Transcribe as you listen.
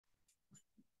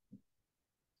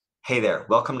Hey there,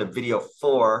 welcome to video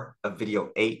 4 of video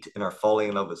 8 in our Falling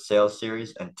in Love with Sales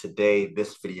series. And today,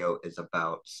 this video is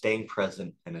about staying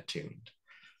present and attuned.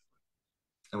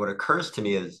 And what occurs to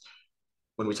me is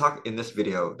when we talk in this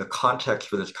video, the context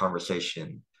for this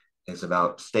conversation is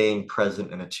about staying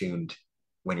present and attuned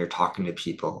when you're talking to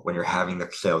people, when you're having the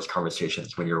sales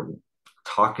conversations, when you're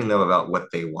talking to them about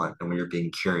what they want, and when you're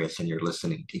being curious and you're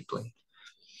listening deeply.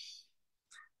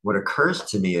 What occurs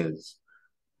to me is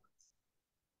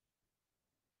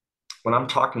when I'm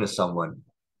talking to someone,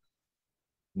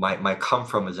 my come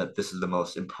from is that this is the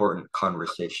most important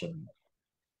conversation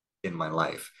in my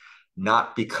life,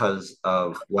 not because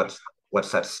of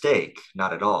what's at stake,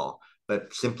 not at all,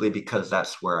 but simply because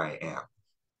that's where I am.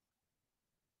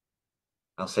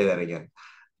 I'll say that again.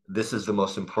 This is the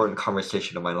most important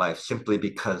conversation of my life simply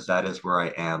because that is where I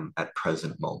am at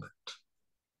present moment,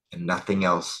 and nothing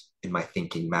else in my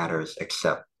thinking matters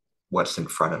except what's in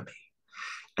front of me.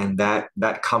 And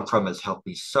that come from has helped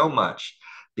me so much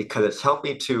because it's helped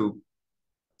me to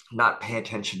not pay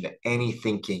attention to any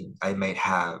thinking I might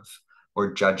have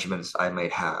or judgments I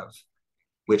might have,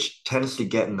 which tends to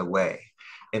get in the way.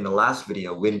 In the last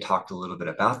video, Win talked a little bit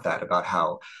about that, about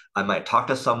how I might talk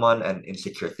to someone and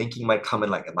insecure thinking might come in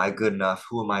like, am I good enough?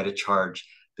 Who am I to charge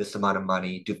this amount of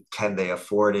money? Can they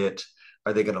afford it?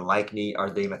 Are they going to like me? Are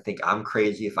they going to think I'm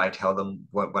crazy if I tell them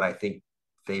what I think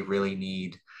they really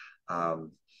need?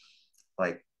 Um,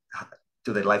 like,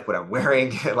 do they like what I'm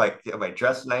wearing? Like, am I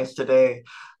dressed nice today?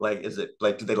 Like, is it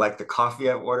like, do they like the coffee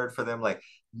I've ordered for them? Like,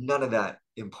 none of that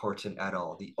important at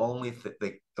all. The only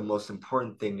like the most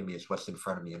important thing to me is what's in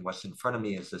front of me, and what's in front of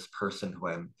me is this person who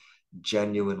I'm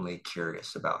genuinely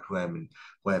curious about, who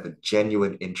I have a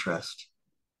genuine interest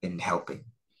in helping.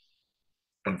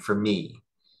 And for me,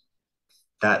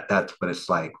 that's what it's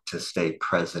like to stay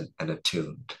present and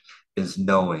attuned, is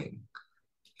knowing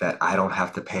that I don't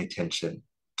have to pay attention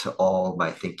to all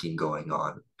my thinking going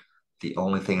on. The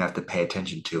only thing I have to pay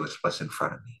attention to is what's in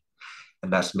front of me.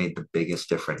 And that's made the biggest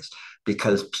difference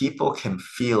because people can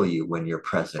feel you when you're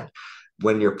present.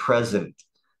 When you're present,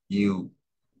 you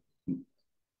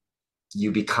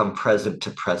you become present to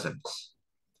presence.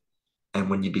 And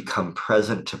when you become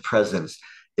present to presence,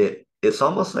 it's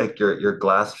almost like your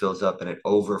glass fills up and it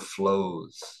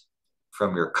overflows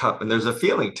from your cup. And there's a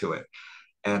feeling to it.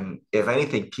 And if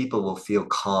anything, people will feel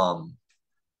calm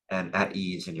and at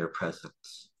ease in your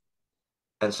presence.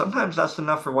 And sometimes that's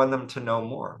enough for one of them to know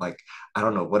more. Like, I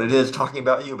don't know what it is talking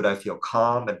about you, but I feel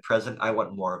calm and present. I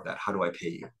want more of that. How do I pay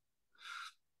you?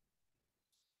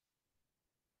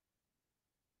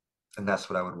 And that's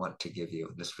what I would want to give you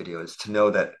in this video, is to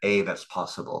know that A, that's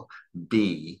possible.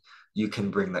 B, you can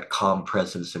bring that calm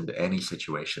presence into any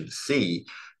situation. C,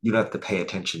 you don't have to pay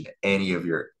attention to any of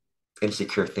your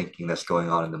insecure thinking that's going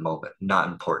on in the moment. Not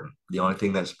important. The only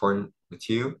thing that's important with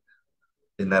you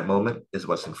in that moment is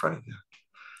what's in front of you.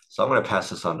 So I'm going to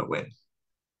pass this on to Win.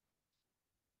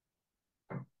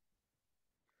 I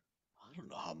don't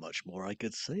know how much more I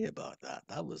could say about that.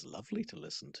 That was lovely to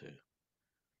listen to.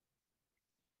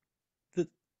 The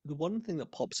the one thing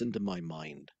that pops into my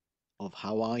mind of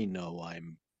how I know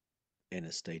I'm in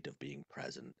a state of being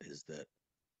present is that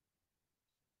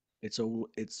it's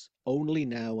only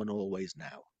now and always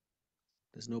now.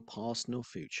 There's no past, no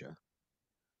future,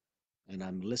 and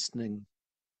I'm listening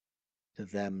to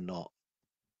them, not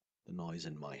the noise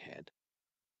in my head.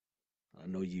 I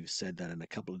know you've said that in a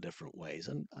couple of different ways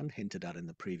and hinted at in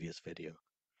the previous video.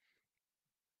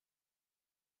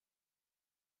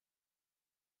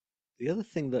 The other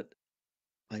thing that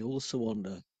I also want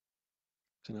to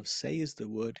kind of say is the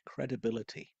word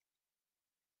credibility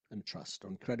and trust.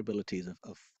 And credibility is a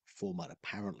format,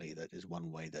 apparently, that is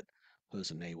one way that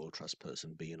person A will trust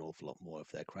person B an awful lot more if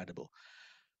they're credible.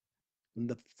 And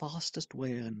the fastest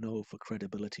way I know for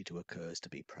credibility to occur is to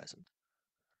be present.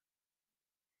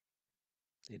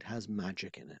 It has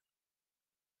magic in it.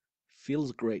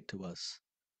 Feels great to us,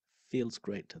 feels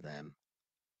great to them.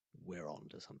 We're on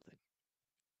to something.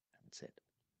 That's it.